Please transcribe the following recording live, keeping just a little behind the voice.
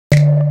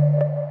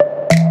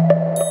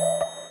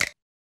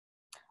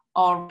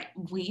All right,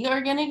 we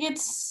are gonna get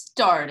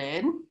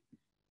started.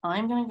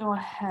 I'm gonna go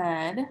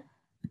ahead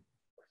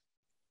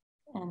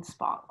and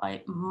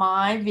spotlight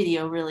my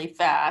video really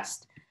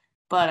fast,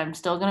 but I'm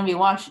still gonna be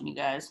watching you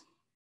guys.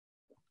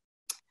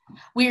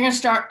 We're gonna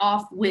start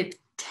off with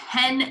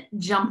 10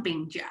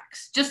 jumping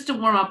jacks, just to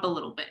warm up a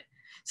little bit.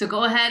 So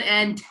go ahead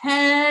and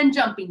 10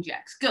 jumping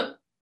jacks, go.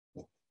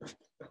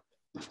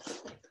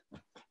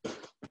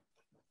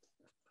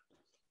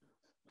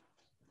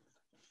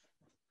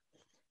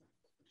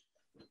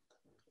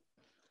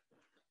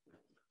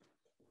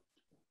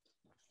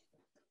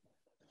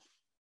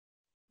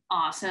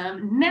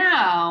 Awesome.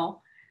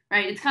 Now,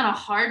 right, it's kind of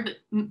hard,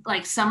 but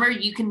like Summer,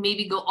 you can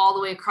maybe go all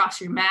the way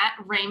across your mat.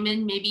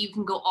 Raymond, maybe you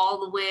can go all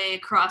the way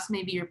across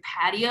maybe your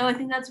patio. I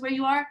think that's where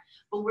you are.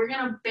 But we're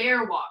going to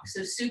bear walk.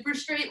 So super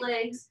straight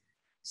legs,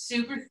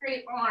 super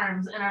straight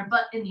arms, and our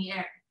butt in the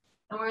air.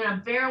 And we're going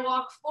to bear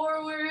walk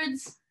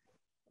forwards.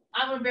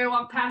 I'm going to bear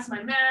walk past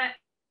my mat,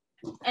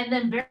 and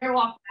then bear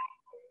walk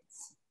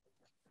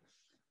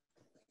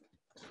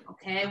backwards.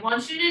 Okay, I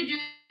want you to do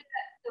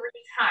that 3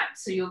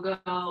 times. So you'll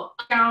go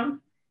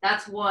down,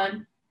 that's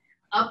 1,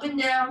 up and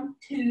down,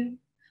 2,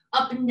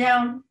 up and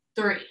down,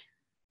 3.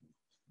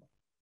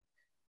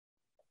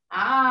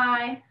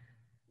 Hi.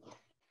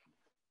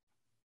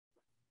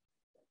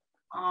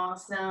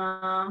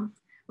 Awesome.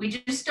 We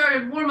just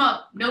started warm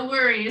up, no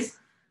worries.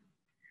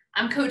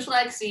 I'm Coach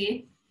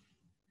Lexi.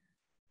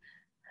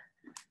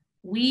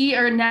 We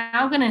are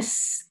now gonna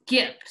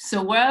skip.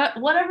 So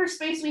whatever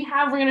space we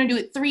have, we're gonna do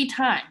it 3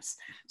 times.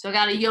 So I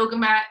got a yoga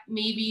mat,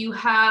 maybe you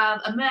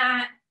have a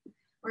mat.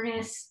 We're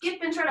gonna skip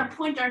and try to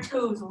point our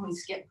toes when we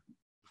skip.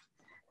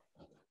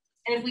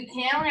 And if we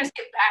can, we're gonna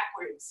skip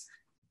backwards.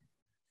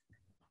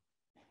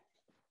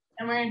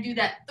 And we're gonna do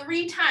that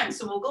 3 times,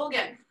 so we'll go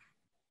again.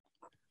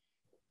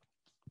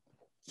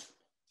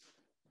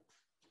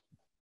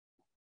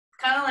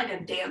 Kind of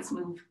like a dance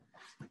move.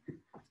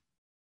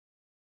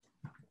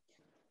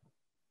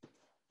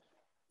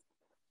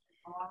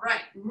 All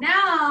right,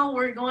 now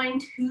we're going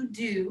to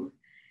do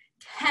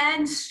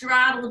 10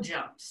 straddle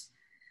jumps.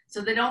 So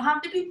they don't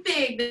have to be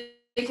big,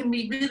 they can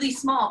be really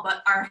small,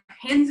 but our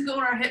hands go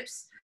on our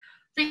hips,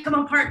 feet come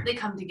apart, they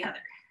come together.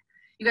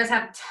 You guys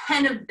have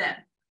 10 of them.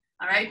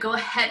 All right, go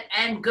ahead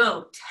and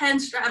go.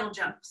 10 straddle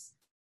jumps.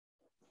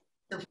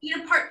 So feet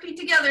apart, feet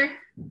together.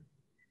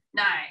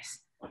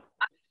 Nice.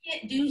 I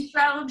can't do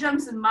straddle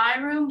jumps in my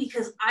room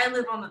because I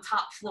live on the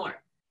top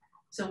floor.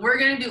 So we're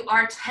gonna do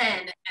our 10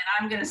 and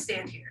I'm gonna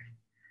stand here.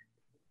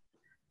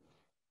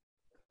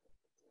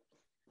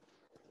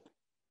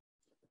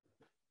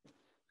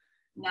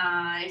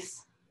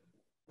 Nice.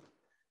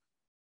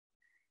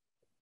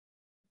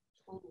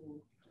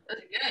 Ooh,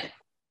 that's good.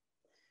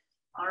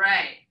 All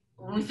right,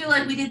 when we feel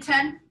like we did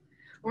 10,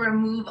 we're gonna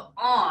move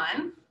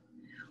on.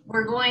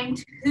 We're going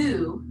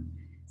to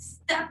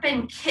step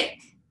and kick.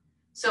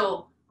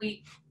 So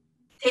we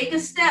take a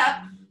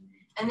step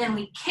and then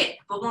we kick.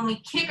 But when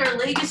we kick, our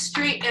leg is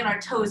straight and our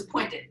toe is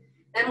pointed.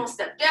 Then we'll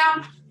step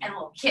down and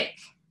we'll kick.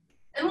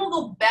 Then we'll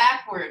go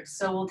backwards.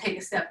 So we'll take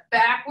a step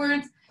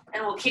backwards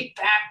and we'll kick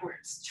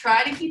backwards.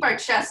 Try to keep our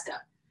chest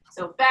up.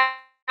 So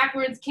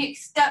backwards, kick,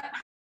 step,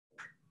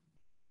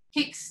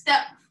 kick,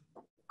 step.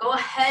 Go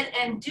ahead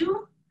and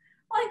do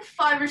like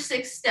 5 or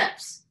 6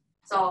 steps.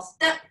 So I'll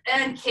step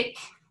and kick,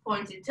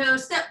 pointed toe,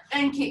 step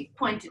and kick,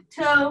 pointed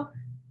toe.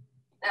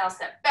 Then I'll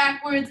step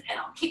backwards and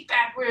I'll kick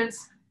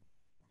backwards.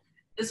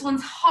 This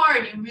one's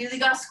hard. You really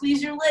got to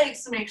squeeze your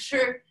legs to make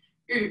sure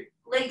your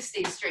legs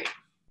stay straight.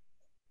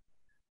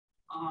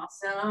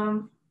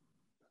 Awesome.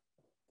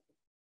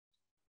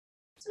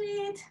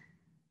 Sweet.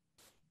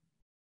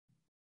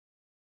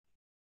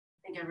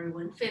 I think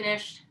everyone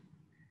finished.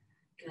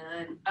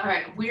 Good. All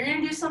right, we're gonna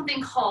do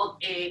something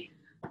called a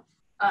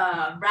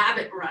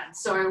rabbit run.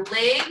 So our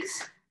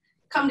legs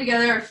come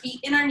together, our feet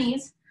in our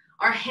knees.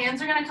 Our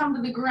hands are gonna come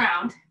to the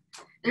ground.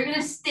 They're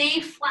gonna stay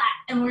flat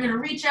and we're gonna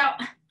reach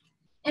out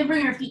and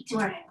bring our feet to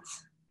our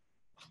hands.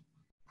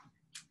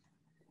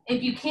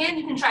 If you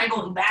can try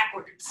going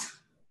backwards,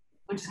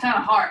 which is kind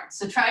of hard.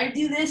 So try to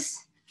do this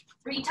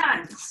 3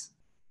 times.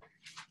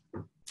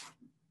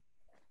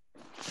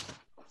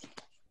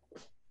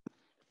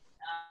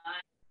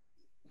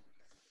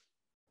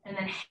 And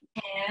then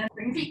hands,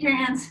 bring feet to your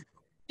hands.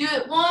 Do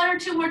it 1 or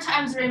 2 more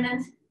times,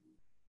 Raymond.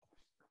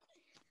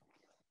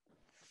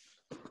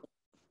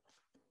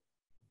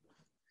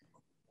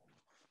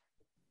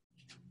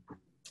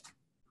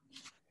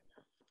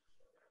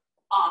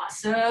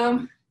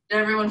 Awesome. Did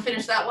everyone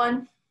finish that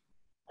one?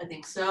 I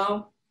think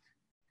so.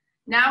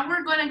 Now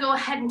we're going to go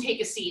ahead and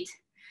take a seat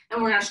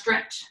and we're going to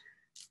stretch.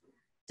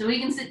 So we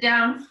can sit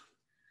down.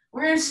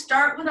 We're going to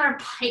start with our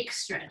pike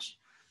stretch.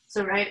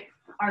 So, right,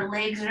 our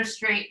legs are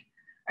straight,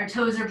 our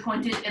toes are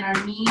pointed, and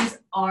our knees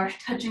are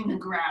touching the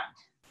ground.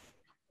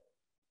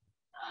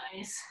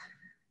 Nice.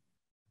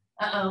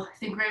 Uh-oh, I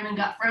think Raymond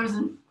got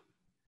frozen.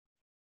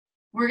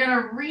 We're going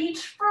to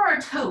reach for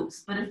our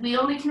toes, but if we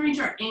only can reach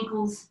our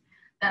ankles,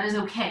 that is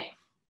okay.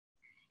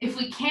 If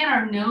we can,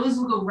 our nose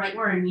will go right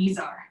where our knees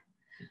are.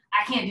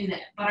 I can't do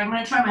that, but I'm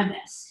gonna try my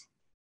best.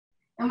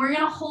 and we're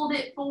gonna hold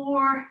it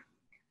for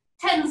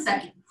 10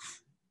 seconds.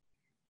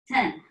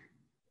 10,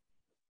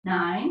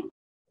 9,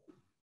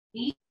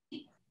 8,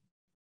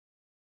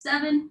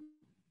 7,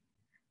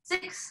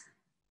 6,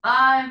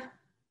 5,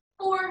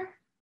 4,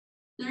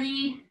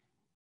 3,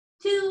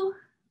 2,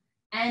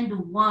 and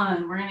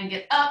 1. We're gonna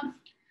get up.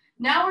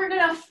 Now we're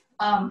gonna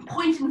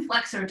point and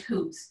flex our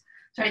toes.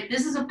 So right,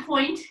 this is a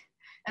point,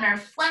 and our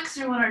flex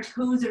are when our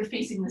toes are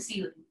facing the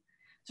ceiling.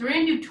 So we're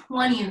gonna do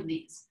 20 of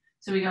these.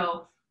 So we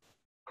go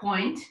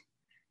point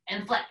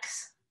and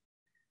flex,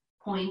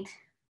 point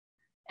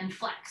and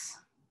flex.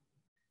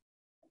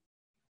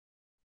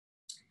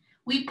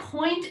 We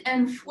point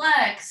and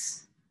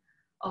flex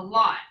a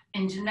lot.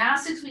 In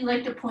gymnastics, we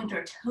like to point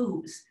our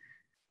toes.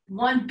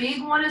 One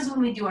big one is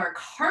when we do our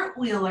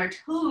cartwheel, our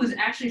toes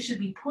actually should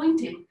be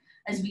pointing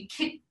as we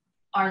kick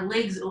our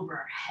legs over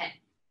our head.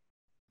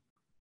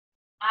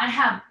 I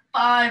have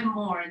 5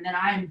 more and then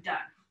I'm done.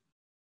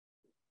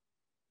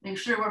 Make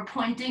sure we're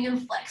pointing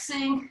and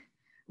flexing.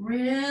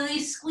 Really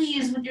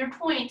squeeze with your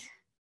point.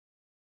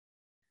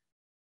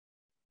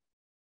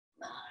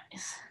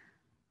 Nice.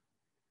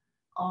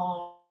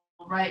 All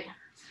right.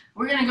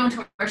 We're gonna go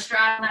into our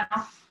straddle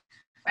now.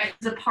 Right,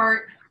 the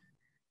part.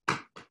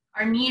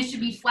 Our knees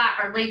should be flat,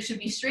 our legs should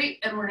be straight,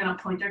 and we're gonna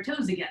point our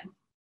toes again.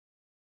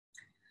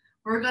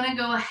 We're gonna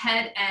go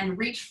ahead and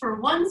reach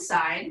for one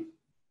side.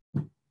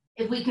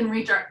 If we can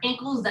reach our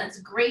ankles, that's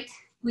great.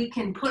 We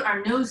can put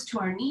our nose to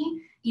our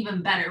knee,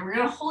 even better. We're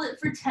gonna hold it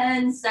for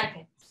 10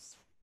 seconds.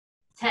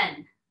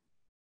 10,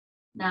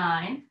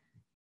 9,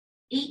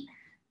 8,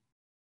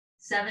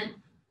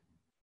 7,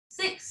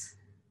 6,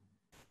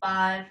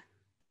 5,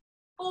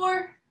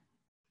 4,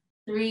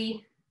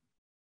 3,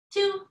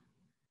 2,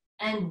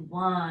 and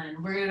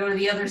 1. We're gonna go to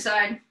the other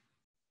side.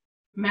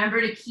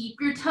 Remember to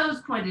keep your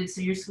toes pointed so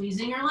you're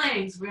squeezing your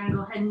legs. We're gonna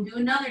go ahead and do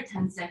another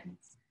 10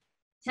 seconds.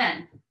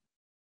 10,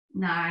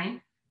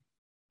 9,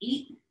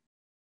 8,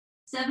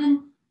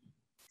 7,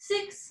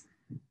 6,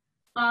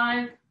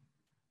 5,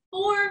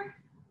 4,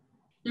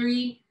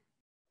 3,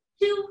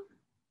 2,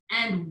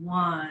 and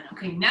 1.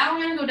 Okay, now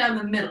we're gonna go down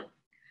the middle.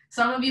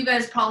 Some of you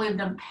guys probably have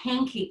done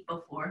pancake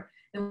before.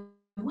 If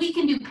we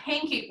can do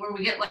pancake where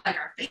we get like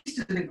our face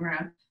to the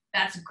ground,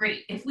 that's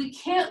great. If we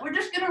can't, we're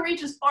just gonna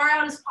reach as far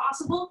out as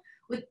possible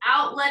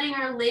without letting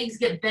our legs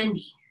get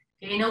bendy.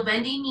 Okay, no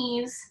bendy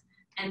knees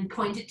and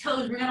pointed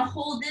toes. We're gonna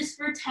hold this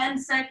for 10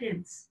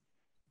 seconds.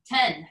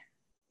 10,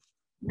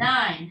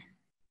 9,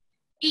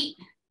 8,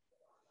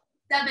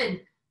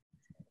 7,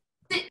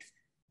 6,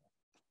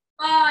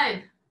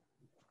 5,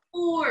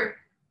 4,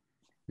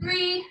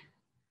 3,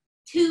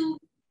 2,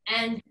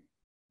 and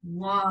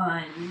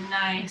 1.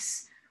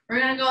 Nice. We're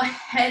gonna go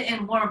ahead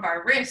and warm up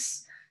our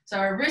wrists. So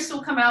our wrists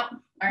will come out,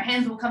 our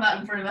hands will come out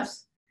in front of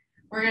us.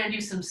 We're gonna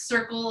do some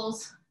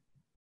circles.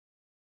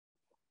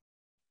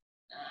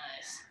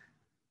 Nice.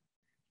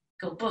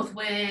 Go both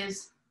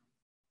ways.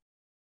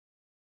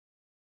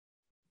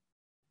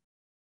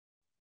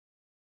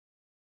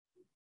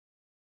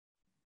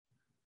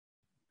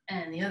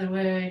 And the other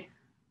way.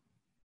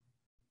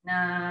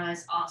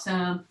 Nice,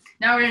 awesome.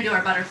 Now we're gonna do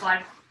our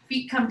butterfly.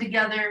 Feet come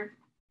together.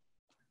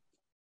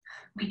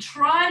 We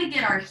try to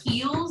get our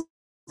heels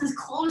as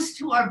close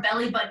to our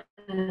belly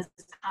button as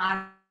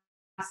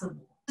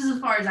possible. This is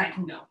as far as I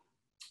can go.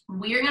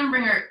 We're gonna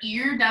bring our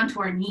ear down to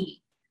our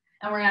knee.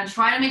 And we're gonna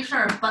try to make sure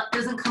our butt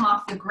doesn't come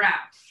off the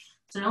ground.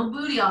 So no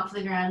booty off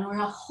the ground. We're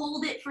gonna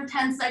hold it for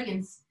 10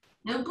 seconds.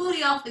 No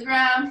booty off the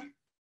ground.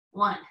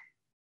 1,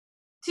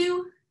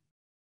 2,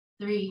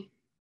 3,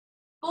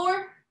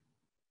 4,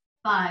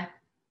 5,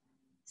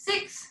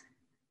 6,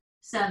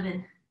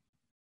 7,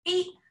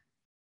 8,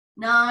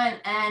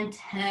 9, and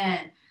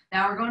 10.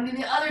 Now we're going to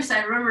the other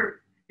side.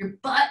 Remember, your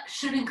butt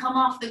shouldn't come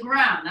off the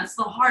ground. That's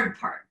the hard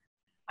part.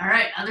 All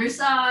right, other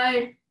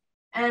side.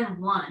 And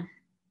 1,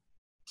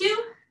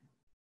 2,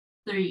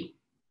 3,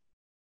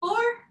 4,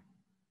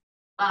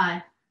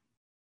 5,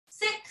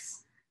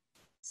 6,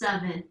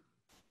 7,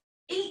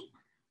 8,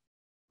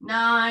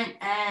 9,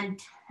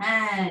 and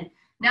 10.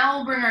 Now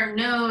we'll bring our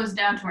nose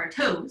down to our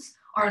toes,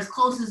 or as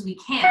close as we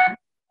can.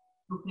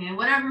 Okay,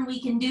 whatever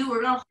we can do,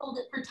 we're gonna hold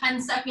it for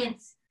 10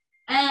 seconds.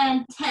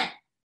 And 10,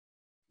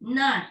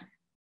 9,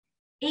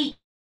 8,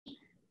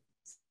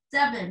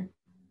 7,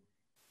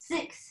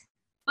 6,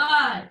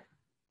 5,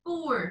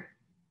 4,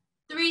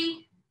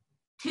 3,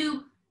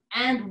 2,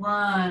 and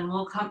 1.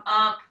 We'll come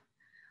up.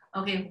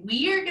 Okay,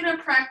 we are gonna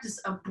practice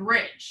a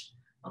bridge.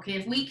 Okay,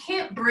 if we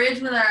can't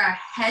bridge with our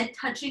head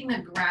touching the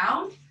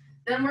ground,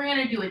 then we're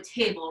gonna do a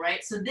table,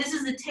 right? So this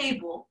is a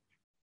table,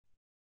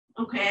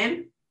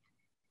 okay?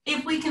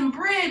 If we can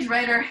bridge,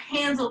 right, our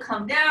hands will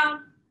come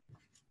down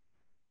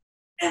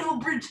and we'll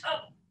bridge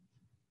up,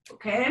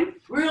 okay?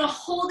 We're gonna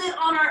hold it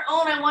on our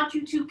own. I want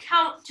you to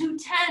count to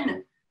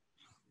 10.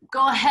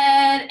 Go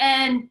ahead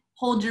and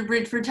hold your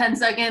bridge for 10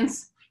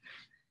 seconds.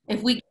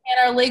 If we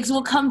can, our legs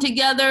will come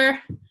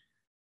together.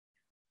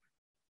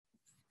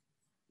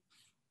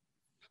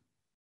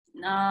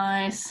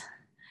 Nice.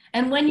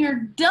 And when you're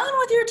done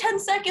with your 10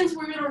 seconds,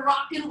 we're gonna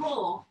rock and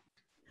roll.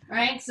 All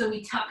right, so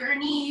we tuck our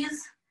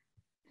knees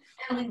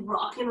and we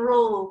rock and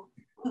roll.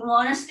 We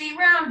want to stay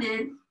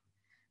rounded.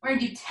 We're going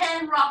to do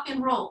 10 rock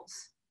and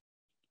rolls.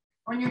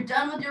 When you're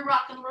done with your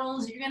rock and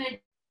rolls, you're going to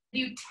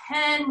do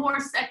 10 more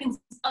seconds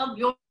of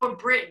your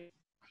bridge.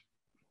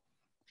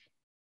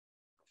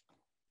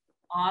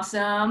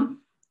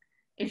 Awesome.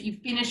 If you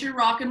finish your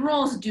rock and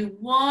rolls, do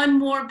one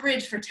more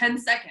bridge for 10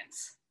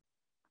 seconds.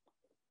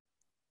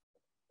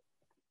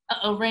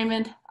 Uh-oh,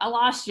 Raymond, I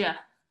lost you.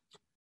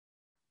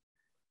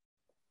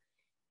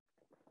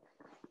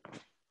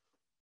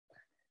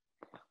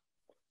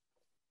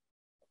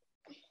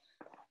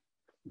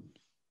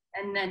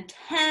 And then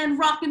 10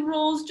 rock and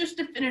rolls just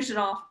to finish it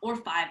off, or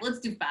 5. Let's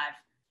do 5.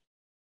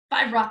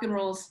 5 rock and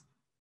rolls.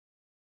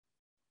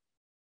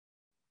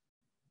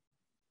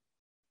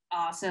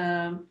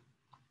 Awesome.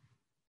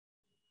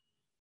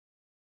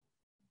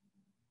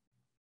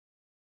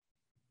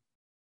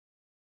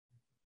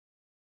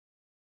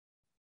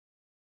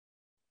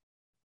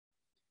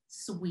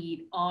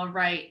 Sweet. All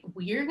right,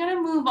 we're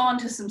gonna move on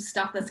to some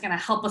stuff that's gonna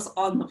help us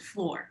on the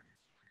floor.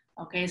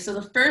 Okay, so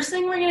the first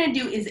thing we're gonna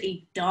do is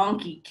a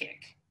donkey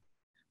kick.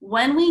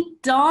 When we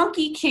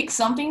donkey kick,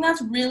 something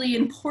that's really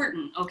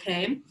important,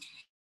 okay,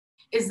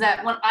 is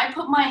that when I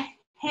put my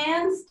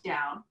hands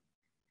down,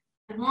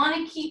 I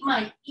wanna keep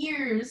my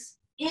ears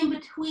in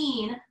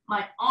between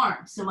my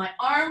arms. So my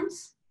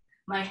arms,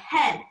 my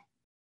head,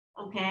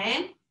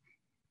 okay?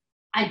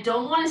 I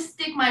don't wanna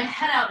stick my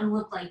head out and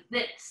look like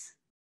this.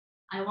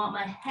 I want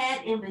my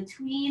head in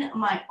between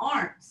my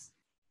arms.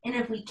 And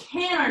if we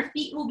can, our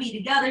feet will be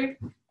together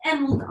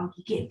and we'll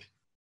donkey kick.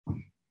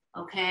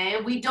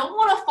 Okay, we don't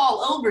want to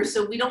fall over,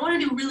 so we don't want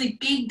to do really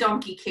big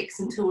donkey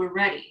kicks until we're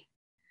ready.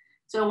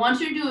 So I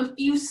want you to do a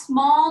few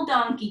small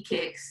donkey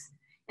kicks.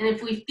 And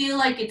if we feel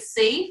like it's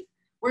safe,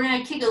 we're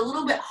going to kick a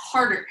little bit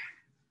harder.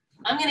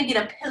 I'm going to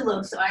get a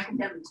pillow so I can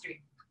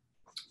demonstrate.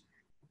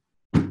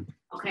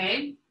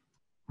 Okay,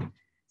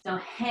 so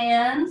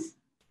hands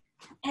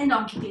and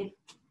donkey kick.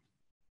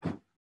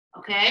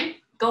 Okay,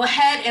 go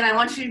ahead and I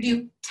want you to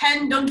do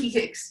 10 donkey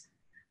kicks.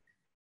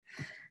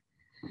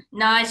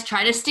 Nice,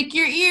 try to stick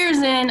your ears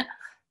in.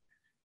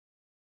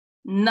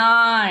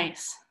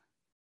 Nice.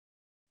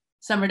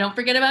 Summer, don't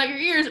forget about your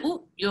ears.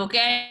 Ooh, you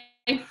okay?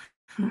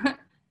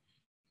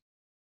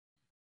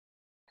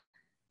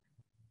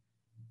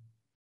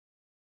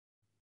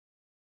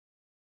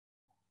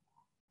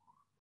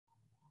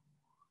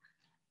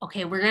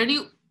 Okay, we're gonna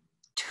do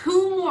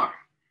 2 more.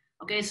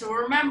 Okay, so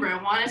remember,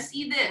 I wanna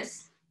see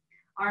this.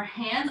 Our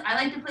hands, I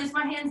like to place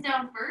my hands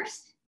down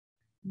first,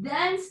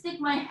 then stick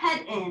my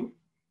head in,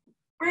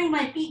 bring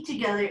my feet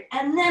together,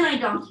 and then I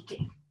donkey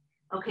kick.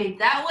 Okay,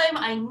 that way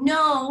I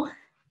know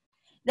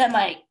that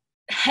my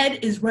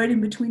head is right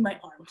in between my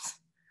arms.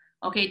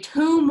 Okay,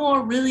 2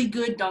 more really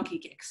good donkey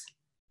kicks.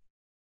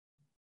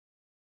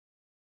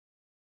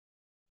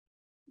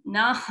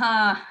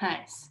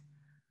 Nice.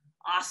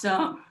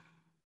 Awesome.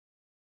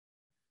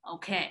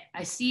 Okay,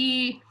 I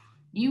see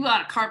you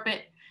got a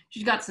carpet.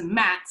 She's got some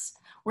mats.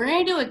 We're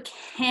gonna do a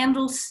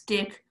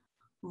candlestick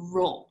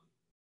roll.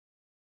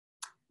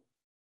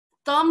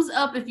 Thumbs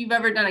up if you've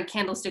ever done a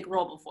candlestick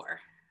roll before.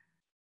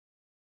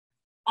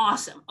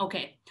 Awesome,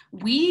 okay.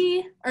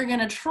 We are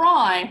gonna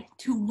try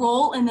to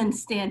roll and then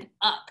stand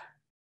up.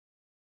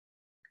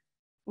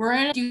 We're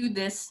gonna do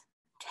this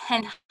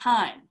 10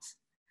 times,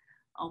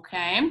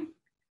 okay?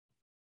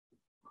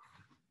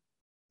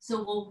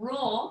 So we'll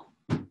roll.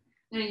 I'm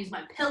gonna use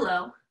my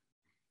pillow.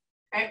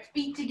 All right,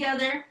 feet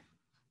together.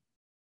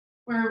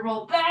 We're gonna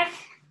roll back,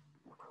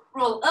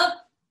 roll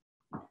up.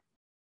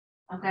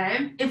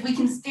 Okay, if we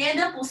can stand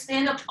up, we'll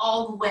stand up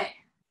all the way.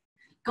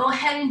 Go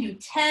ahead and do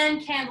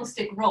 10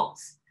 candlestick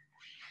rolls.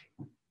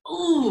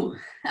 Ooh,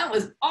 that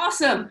was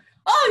awesome.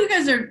 Oh, you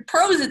guys are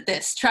pros at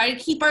this. Try to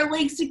keep our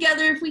legs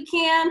together if we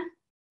can.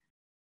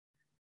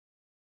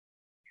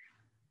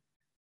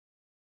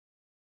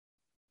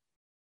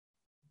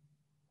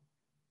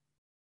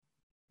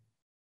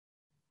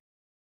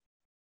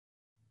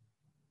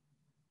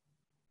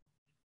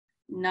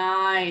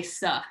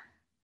 Nice.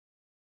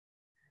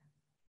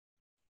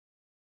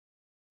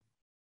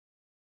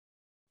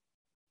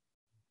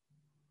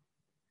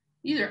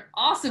 These are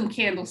awesome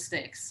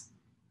candlesticks.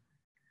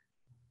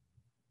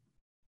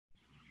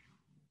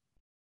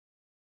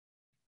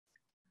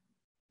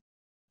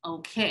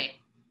 Okay.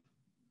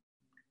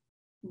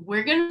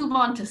 We're gonna move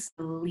on to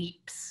some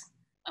leaps.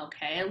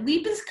 Okay, a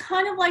leap is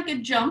kind of like a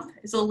jump.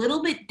 It's a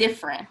little bit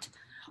different.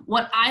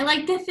 What I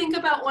like to think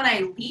about when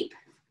I leap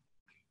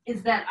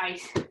is that I'm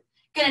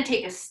gonna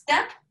take a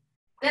step,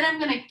 then I'm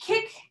gonna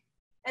kick,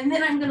 and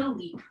then I'm gonna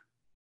leap.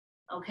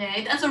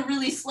 Okay, that's a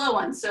really slow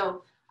one.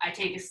 So I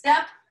take a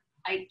step,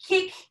 I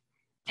kick,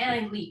 and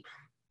I leap.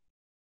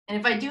 And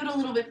if I do it a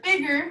little bit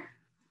bigger,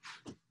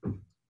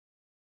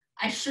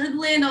 I should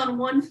land on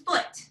one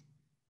foot.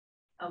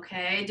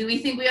 Okay, do we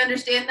think we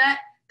understand that?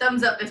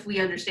 Thumbs up if we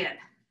understand.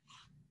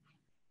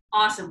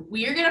 Awesome,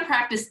 we are gonna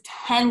practice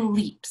 10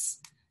 leaps,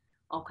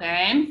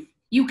 okay?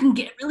 You can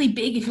get really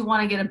big if you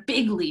wanna get a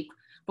big leap,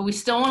 but we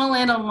still wanna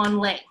land on one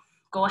leg.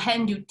 Go ahead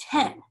and do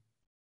 10.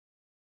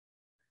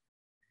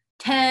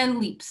 10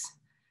 leaps.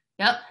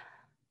 Yep.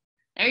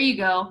 There you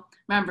go.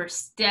 Remember,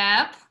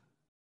 step,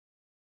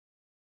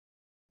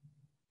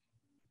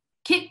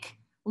 kick,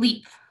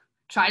 leap.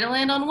 Try to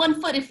land on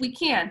one foot if we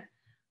can.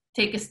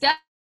 Take a step.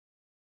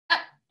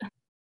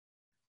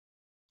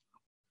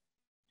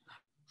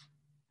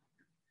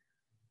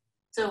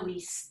 So we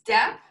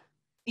step,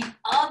 the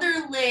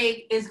other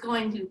leg is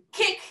going to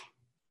kick,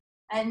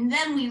 and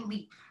then we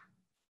leap.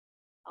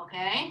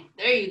 Okay,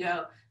 there you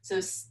go. So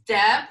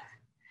step,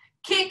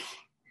 kick,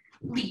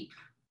 leap.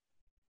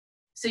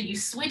 So you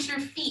switch your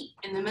feet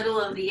in the middle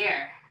of the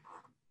air.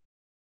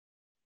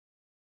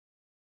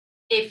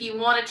 If you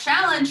want a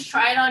challenge,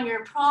 try it on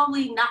your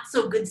probably not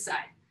so good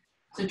side.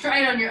 So try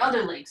it on your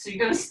other leg. So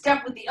you're gonna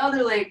step with the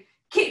other leg,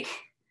 kick,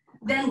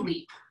 then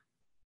leap.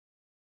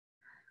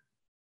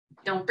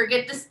 Don't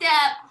forget the step.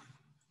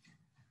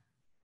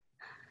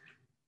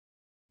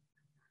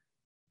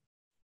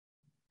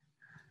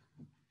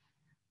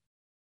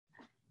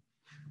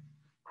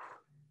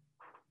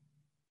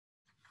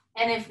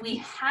 And if we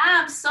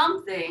have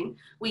something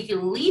we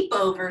can leap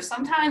over,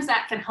 sometimes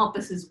that can help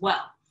us as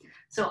well.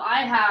 So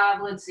I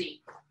have, let's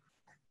see,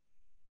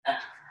 I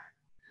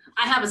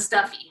have a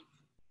stuffy.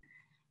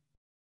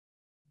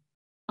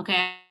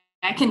 Okay,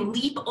 I can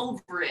leap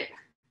over it.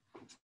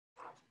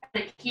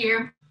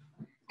 Here,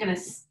 gonna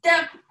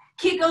step,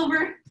 kick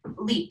over,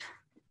 leap.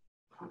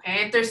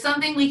 Okay, if there's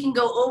something we can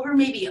go over,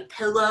 maybe a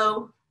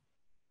pillow.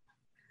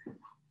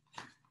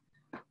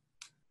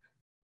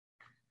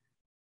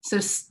 So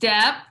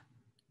step,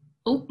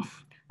 oh,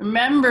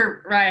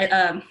 remember,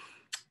 right,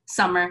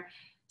 Summer,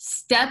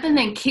 step and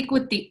then kick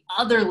with the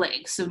other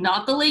leg. So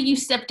not the leg you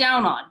step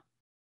down on.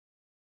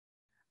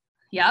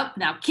 Yep,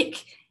 now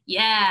kick.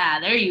 Yeah,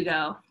 there you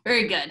go.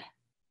 Very good.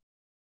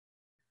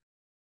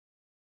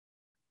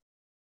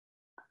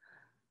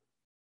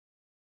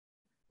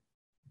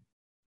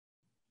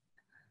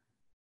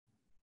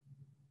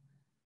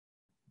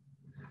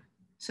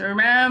 So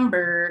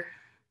remember,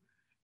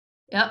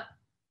 yep.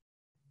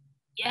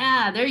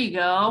 Yeah, there you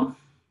go.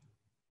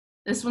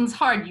 This one's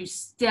hard. You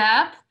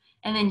step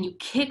and then you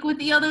kick with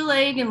the other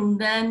leg and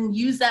then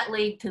use that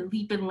leg to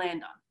leap and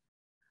land on.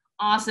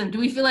 Awesome. Do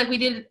we feel like we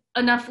did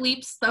enough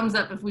leaps? Thumbs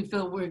up if we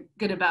feel we're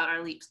good about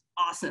our leaps.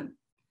 Awesome.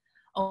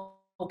 Oh,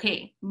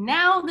 okay,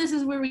 now this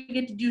is where we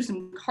get to do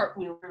some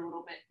cartwheel for a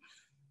little bit.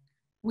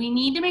 We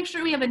need to make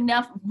sure we have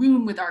enough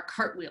room with our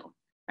cartwheel,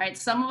 right?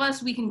 Some of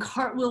us, we can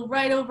cartwheel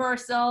right over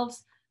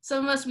ourselves.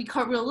 Some of us, we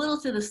cartwheel a little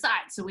to the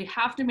side. So we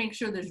have to make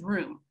sure there's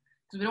room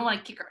because we don't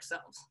want to kick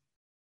ourselves.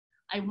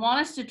 I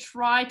want us to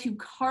try to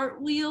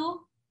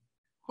cartwheel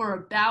for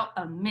about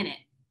a minute,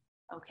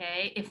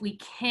 okay? If we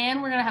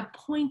can, we're gonna have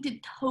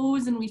pointed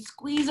toes and we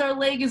squeeze our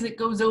leg as it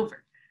goes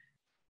over.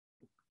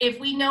 If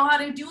we know how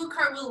to do a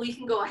cartwheel, we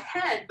can go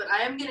ahead, but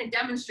I am gonna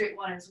demonstrate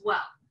one as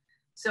well.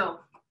 So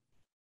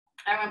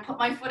I'm gonna put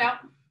my foot out,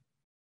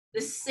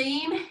 the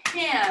same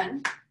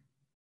hand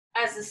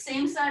as the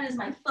same side as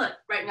my foot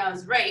right now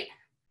is right.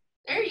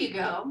 There you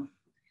go.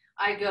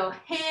 I go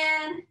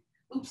hand,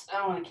 oops, I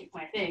don't wanna kick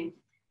my thing.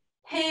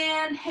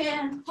 Hand,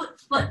 hand,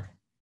 foot, foot.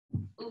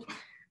 Oops.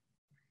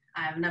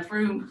 I have enough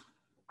room.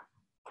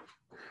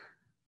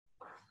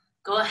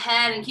 Go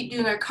ahead and keep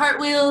doing our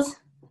cartwheels.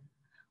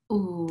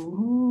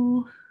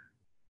 Ooh.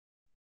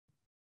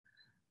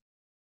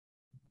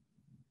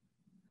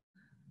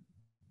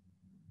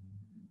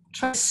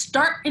 Try to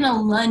start in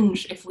a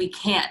lunge if we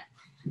can.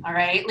 All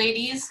right,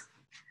 ladies,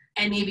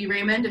 and maybe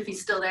Raymond if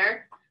he's still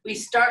there. We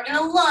start in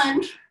a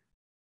lunge,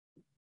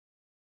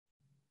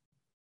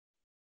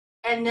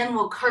 and then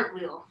we'll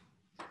cartwheel.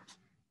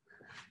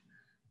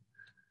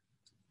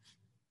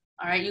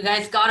 All right, you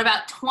guys got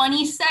about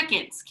 20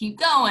 seconds. Keep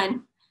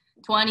going.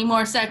 20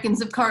 more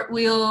seconds of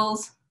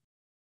cartwheels.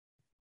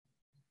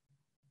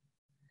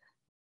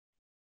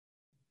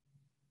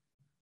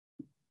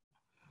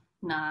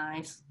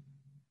 Nice.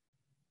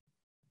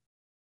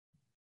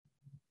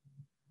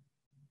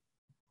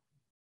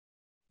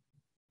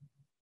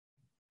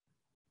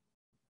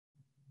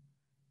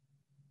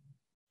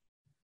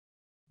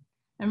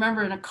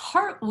 Remember, in a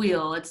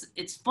cartwheel,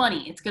 it's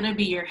funny. It's gonna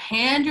be your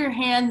hand,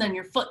 then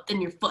your foot,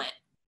 then your foot.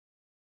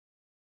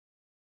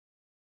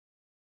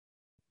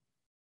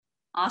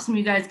 Awesome,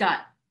 you guys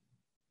got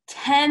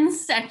 10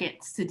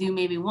 seconds to do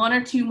maybe 1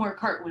 or 2 more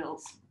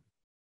cartwheels.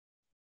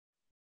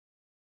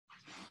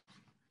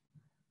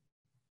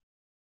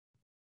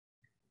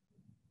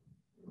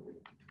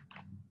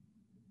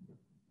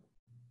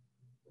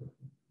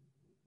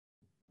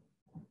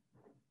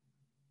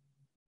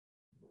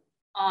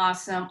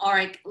 Awesome. All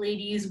right,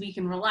 ladies, we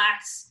can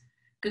relax.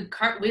 Good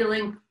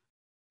cartwheeling.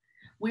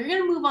 We're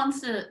gonna move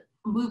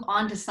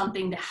on to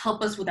something to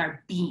help us with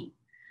our beam.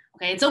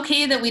 Okay, it's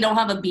okay that we don't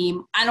have a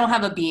beam. I don't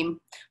have a beam.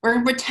 We're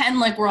gonna pretend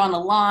like we're on a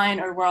line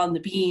or we're on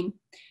the beam.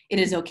 It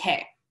is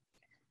okay.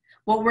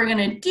 What we're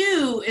gonna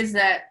do is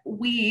that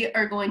we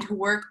are going to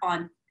work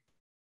on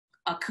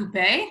a coupe,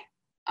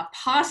 a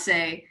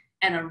passe,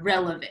 and a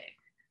releve.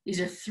 These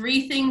are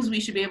 3 things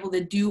we should be able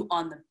to do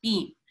on the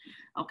beam.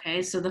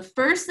 Okay, so the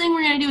first thing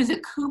we're gonna do is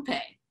a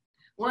coupe.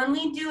 when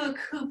we do a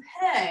coupe,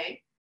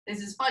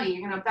 this is funny,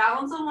 you're gonna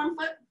balance on one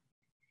foot,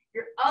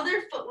 your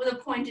other foot with a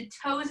pointed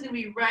toe is gonna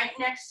be right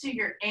next to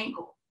your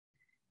ankle.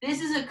 This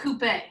is a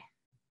coupe.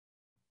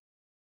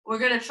 We're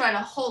gonna try to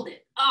hold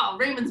it. Oh,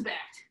 Raymond's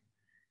back.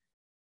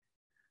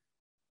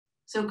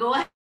 So go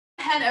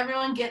ahead,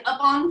 everyone, get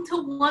up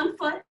onto one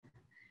foot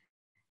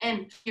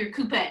and your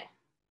coupe.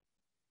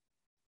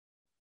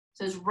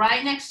 So it's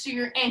right next to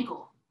your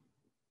ankle.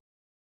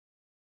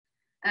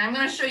 And I'm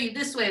gonna show you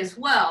this way as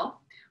well.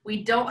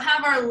 We don't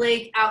have our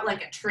leg out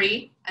like a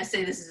tree. I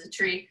say this is a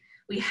tree.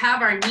 We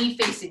have our knee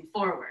facing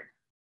forward.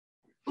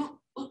 Ooh,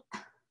 ooh.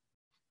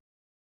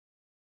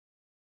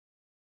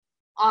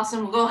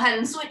 Awesome, we'll go ahead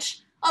and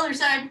switch. Other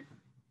side.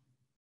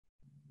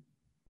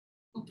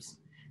 Oops,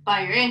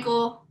 by your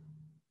ankle.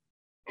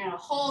 You're gonna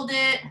hold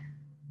it.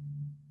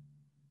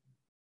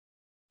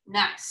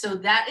 Nice, so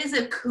that is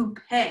a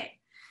coupe.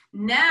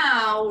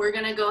 Now we're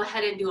gonna go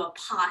ahead and do a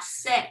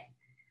passe.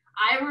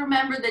 I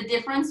remember the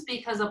difference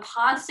because a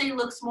passe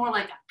looks more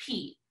like a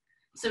P.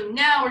 So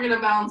now we're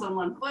gonna balance on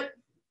one foot.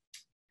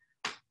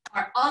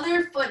 Our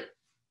other foot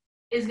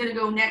is gonna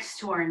go next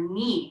to our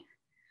knee,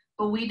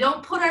 but we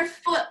don't put our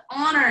foot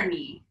on our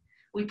knee.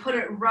 We put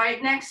it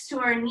right next to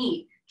our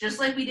knee, just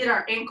like we did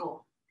our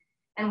ankle.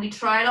 And we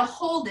try to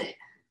hold it.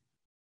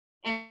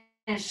 And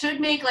it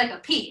should make like a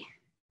P.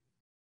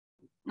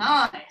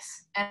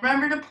 Nice. And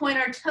remember to point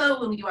our toe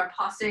when we do our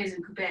passes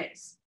and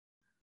coupes.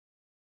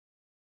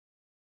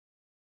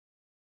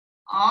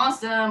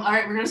 Awesome. All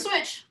right, we're gonna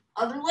switch.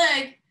 Other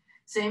leg,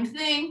 same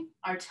thing.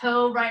 Our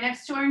toe right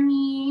next to our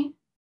knee.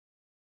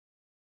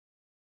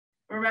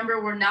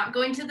 Remember, we're not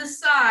going to the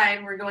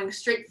side, we're going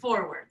straight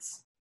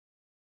forwards.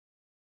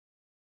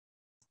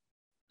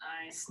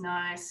 Nice,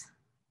 nice.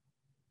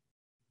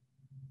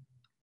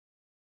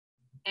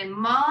 And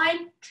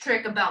my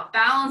trick about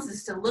balance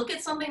is to look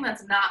at something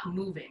that's not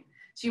moving.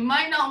 So you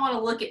might not want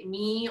to look at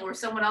me or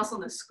someone else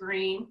on the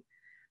screen.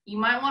 You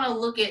might want to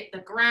look at the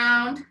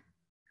ground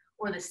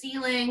or the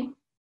ceiling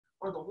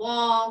or the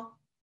wall.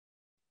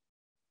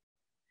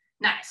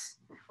 Nice.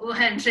 We'll go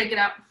ahead and shake it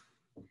out.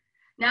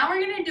 Now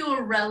we're going to do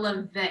a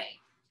releve.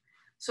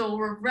 So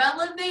a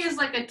releve is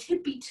like a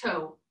tippy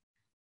toe.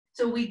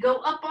 So we go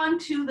up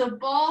onto the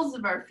balls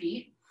of our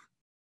feet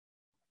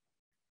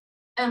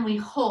and we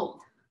hold.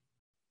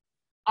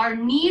 Our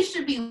knees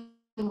should be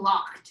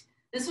locked.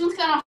 This one's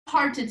kind of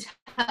hard to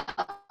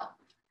tell.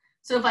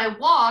 So if I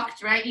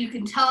walked, right, you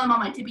can tell I'm on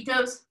my tippy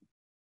toes.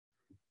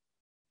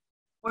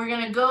 We're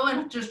gonna go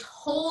and just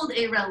hold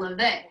a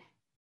releve.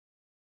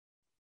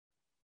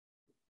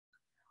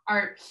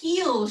 Our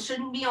heels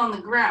shouldn't be on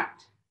the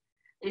ground.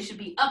 They should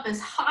be up as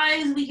high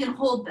as we can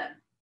hold them.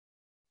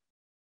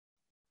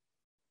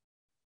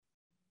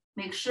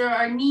 Make sure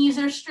our knees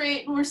are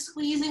straight and we're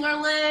squeezing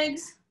our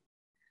legs.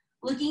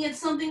 Looking at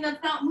something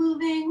that's not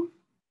moving.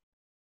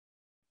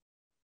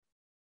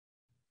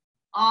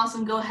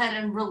 Awesome, go ahead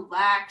and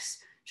relax.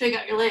 Shake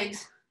out your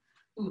legs.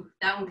 Ooh,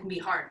 that one can be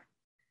hard.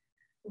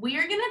 We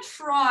are gonna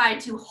try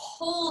to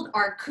hold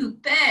our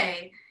coupe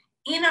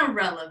in a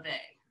releve.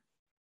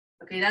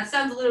 Okay, that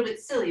sounds a little bit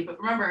silly, but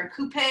remember, our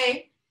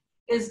coupe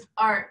is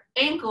our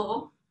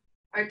ankle,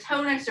 our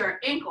toe next to our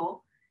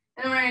ankle,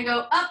 and then we're gonna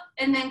go up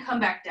and then come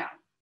back down.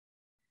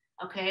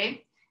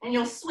 Okay, and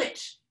you'll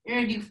switch. You're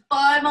gonna do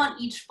 5 on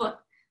each foot.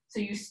 So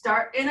you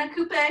start in a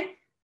coupe,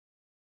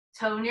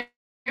 toe near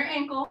your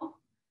ankle,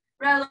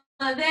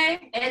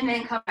 releve, and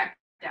then come back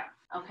down.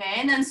 Okay,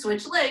 and then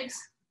switch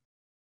legs.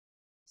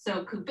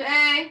 So coupe,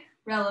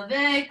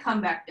 releve,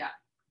 come back down.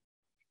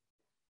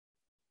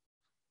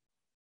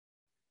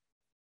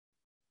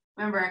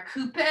 Remember, our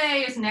coupe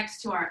is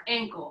next to our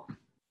ankle.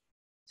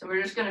 So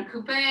we're just gonna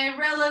coupe,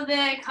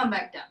 releve, come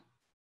back down.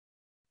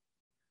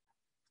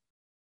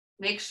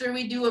 Make sure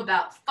we do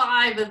about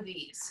 5 of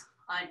these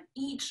on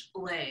each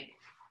leg.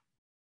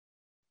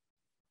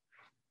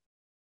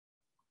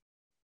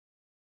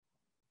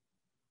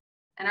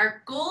 And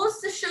our goal is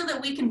to show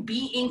that we can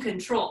be in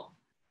control.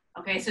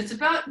 Okay, so it's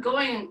about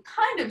going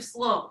kind of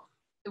slow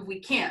if we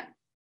can.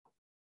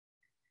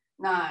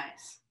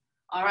 Nice.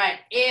 All right,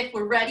 if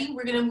we're ready,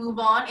 we're gonna move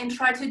on and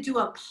try to do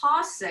a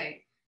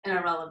passe in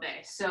a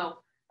releve.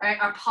 So, right,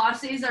 our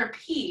passes are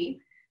P.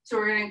 So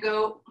we're gonna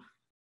go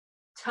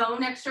toe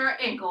next to our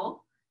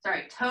ankle,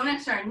 toe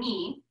next to our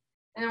knee,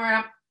 and then we're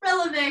gonna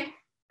releve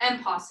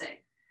and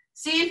passe.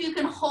 See if you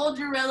can hold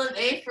your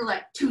releve for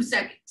like 2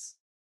 seconds.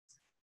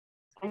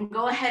 And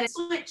go ahead and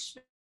switch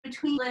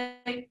between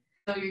legs.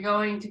 So you're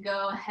going to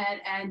go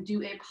ahead and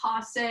do a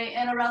passe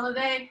and a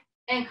releve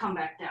and come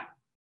back down.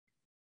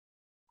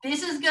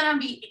 This is gonna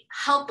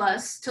help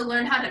us to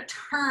learn how to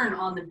turn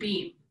on the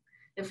beam.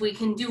 If we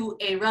can do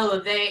a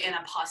releve and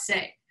a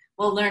passe,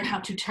 we'll learn how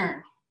to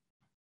turn.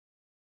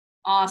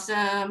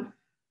 Awesome.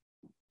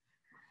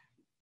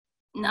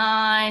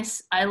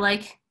 Nice,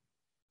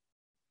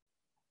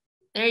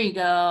 there you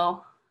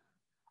go.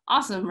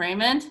 Awesome,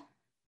 Raymond.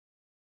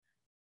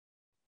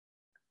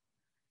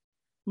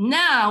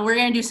 Now we're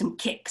gonna do some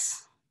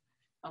kicks.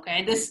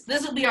 Okay, this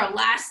will be our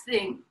last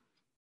thing.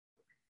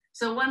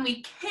 So when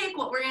we kick,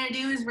 what we're gonna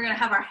do is we're gonna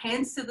have our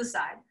hands to the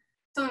side,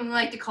 something we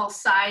like to call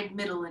side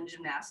middle in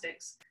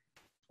gymnastics.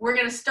 We're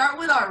gonna start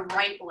with our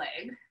right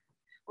leg.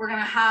 We're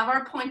gonna have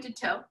our pointed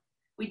toe.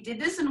 We did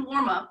this in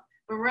warm up,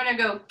 but we're gonna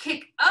go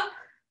kick up,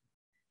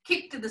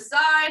 kick to the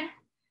side,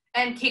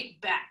 and kick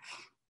back.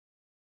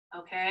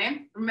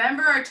 Okay?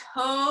 Remember, our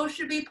toe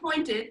should be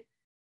pointed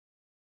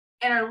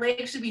and our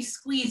leg should be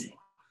squeezing.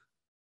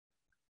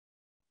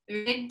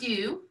 We're gonna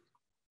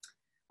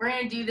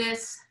do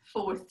this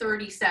for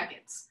 30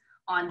 seconds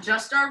on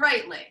just our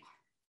right leg.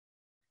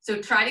 So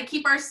try to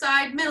keep our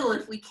side middle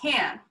if we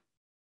can.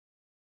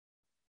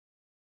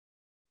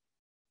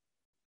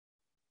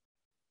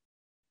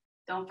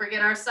 Don't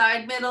forget our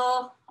side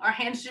middle. Our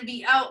hands should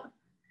be out.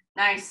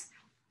 Nice.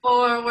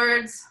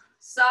 Forwards,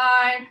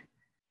 side,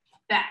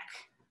 back.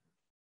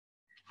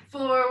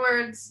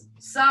 Forwards,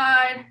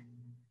 side,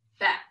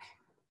 back.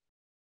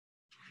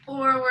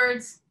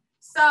 Forwards,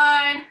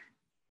 side,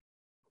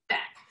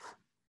 back.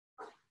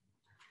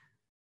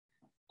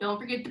 Don't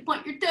forget to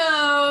point your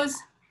toes.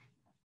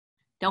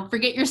 Don't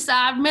forget your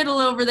side middle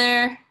over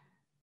there.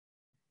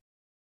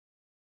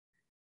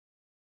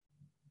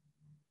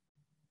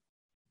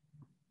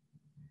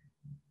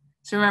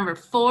 So remember,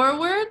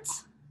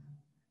 forwards,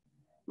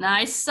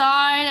 nice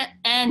side,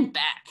 and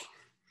back.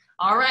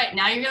 All right,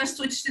 now you're gonna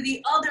switch to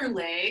the other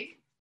leg.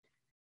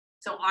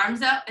 So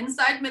arms out,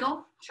 inside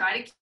middle.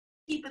 Try to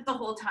keep it the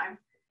whole time.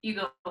 You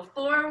go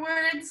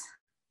forwards,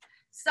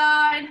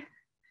 side,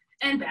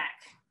 and back.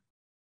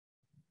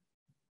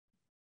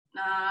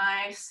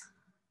 Nice.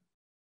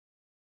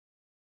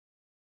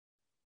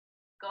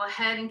 Go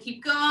ahead and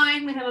keep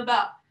going. We have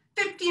about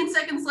 15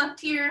 seconds left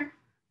here.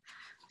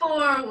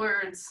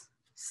 Forwards,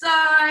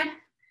 side,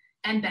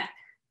 and back.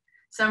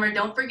 Summer,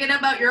 don't forget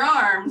about your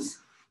arms.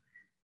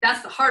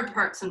 That's the hard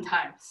part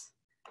sometimes.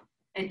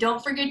 And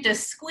don't forget to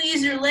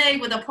squeeze your leg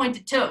with a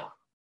pointed toe.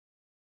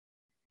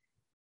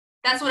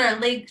 That's what our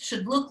leg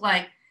should look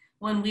like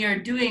when we are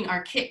doing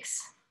our kicks.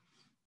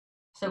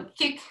 So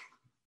kick,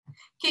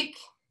 kick,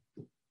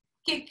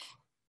 kick,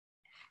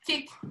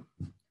 kick.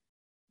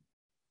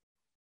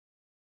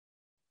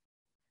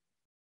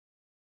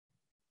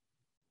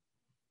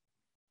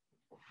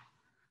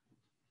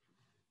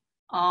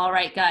 All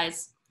right,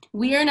 guys.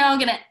 We are now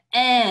gonna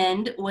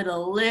end with a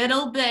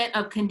little bit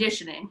of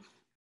conditioning.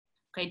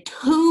 Okay,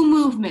 2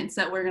 movements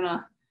that we're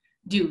gonna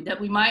do that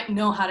we might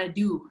know how to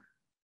do.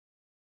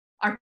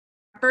 Our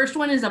first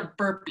one is a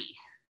burpee.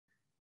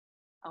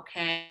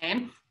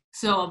 Okay,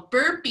 so a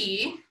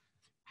burpee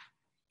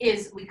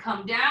is we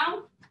come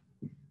down,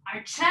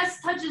 our chest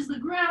touches the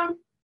ground,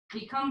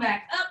 we come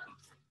back up,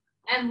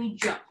 and we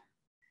jump.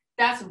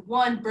 That's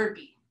 1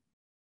 burpee.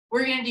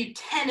 We're gonna do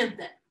 10 of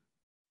them.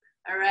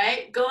 All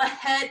right, go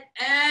ahead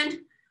and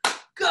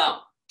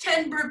go.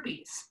 10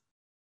 burpees.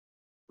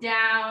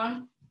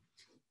 Down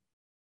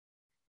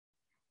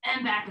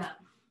and back up.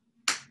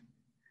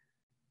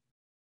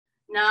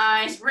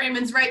 Nice,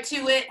 Raymond's right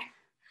to it.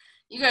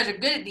 You guys are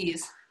good at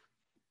these.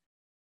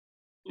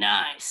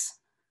 Nice.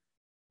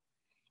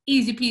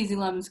 Easy peasy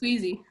lemon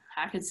squeezy,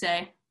 I could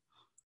say.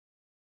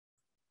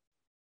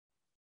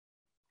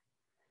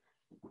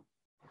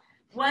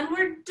 When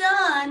we're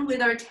done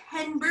with our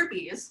 10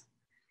 burpees,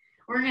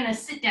 we're gonna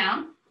sit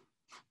down.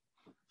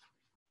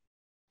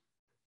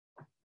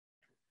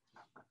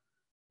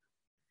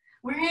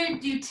 We're gonna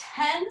do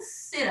 10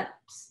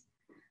 sit-ups,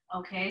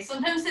 okay?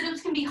 Sometimes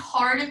sit-ups can be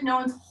hard if no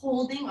one's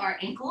holding our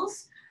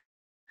ankles.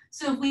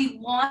 So if we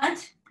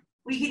want,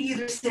 we can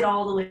either sit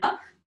all the way up,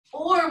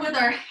 or with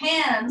our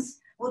hands,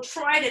 we'll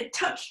try to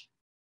touch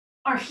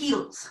our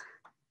heels.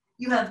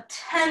 You have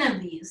 10 of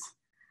these,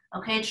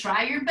 okay?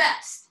 Try your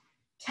best.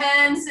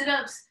 10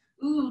 sit-ups.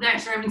 Ooh,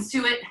 nice, Raymond's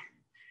to it.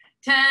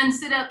 10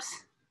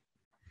 sit-ups.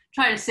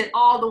 Try to sit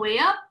all the way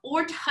up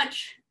or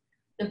touch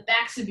the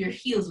backs of your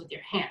heels with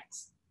your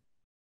hands.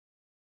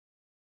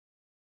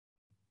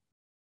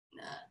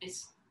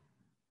 Nice.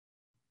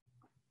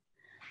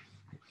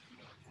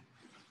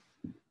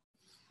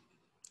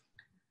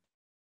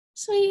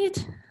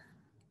 Sweet.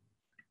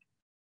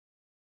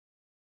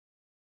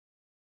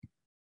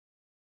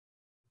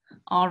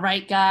 All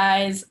right,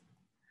 guys.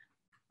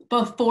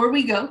 Before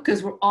we go,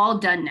 because we're all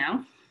done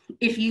now,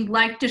 if you'd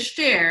like to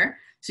share,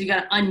 so you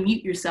got to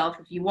unmute yourself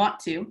if you want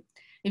to.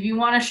 If you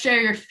want to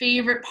share your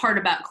favorite part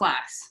about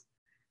class.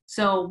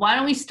 So why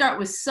don't we start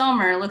with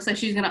Summer? Looks like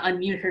she's going to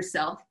unmute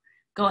herself.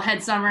 Go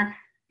ahead, Summer.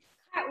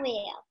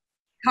 Cartwheel.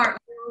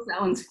 Cartwheels,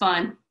 that one's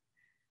fun.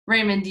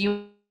 Raymond, do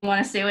you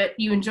want to say what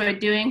you enjoyed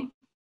doing?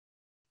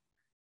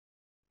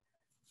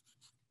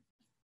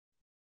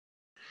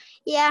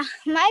 Yeah,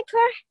 my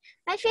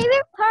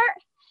favorite part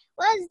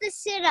was the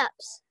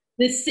sit-ups.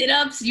 The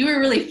sit-ups, you were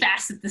really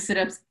fast at the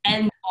sit-ups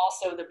and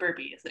also the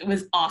burpees. It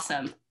was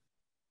awesome.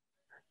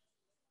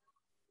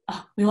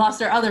 Oh, we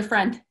lost our other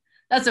friend.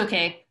 That's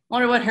okay.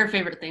 Wonder what her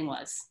favorite thing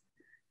was.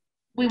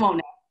 We won't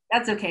know.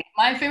 That's okay.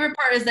 My favorite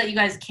part is that you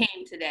guys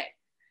came today.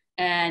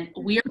 And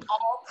we are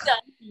all done.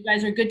 You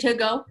guys are good to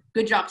go.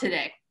 Good job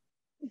today.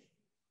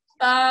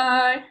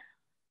 Bye.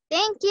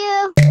 Thank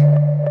you.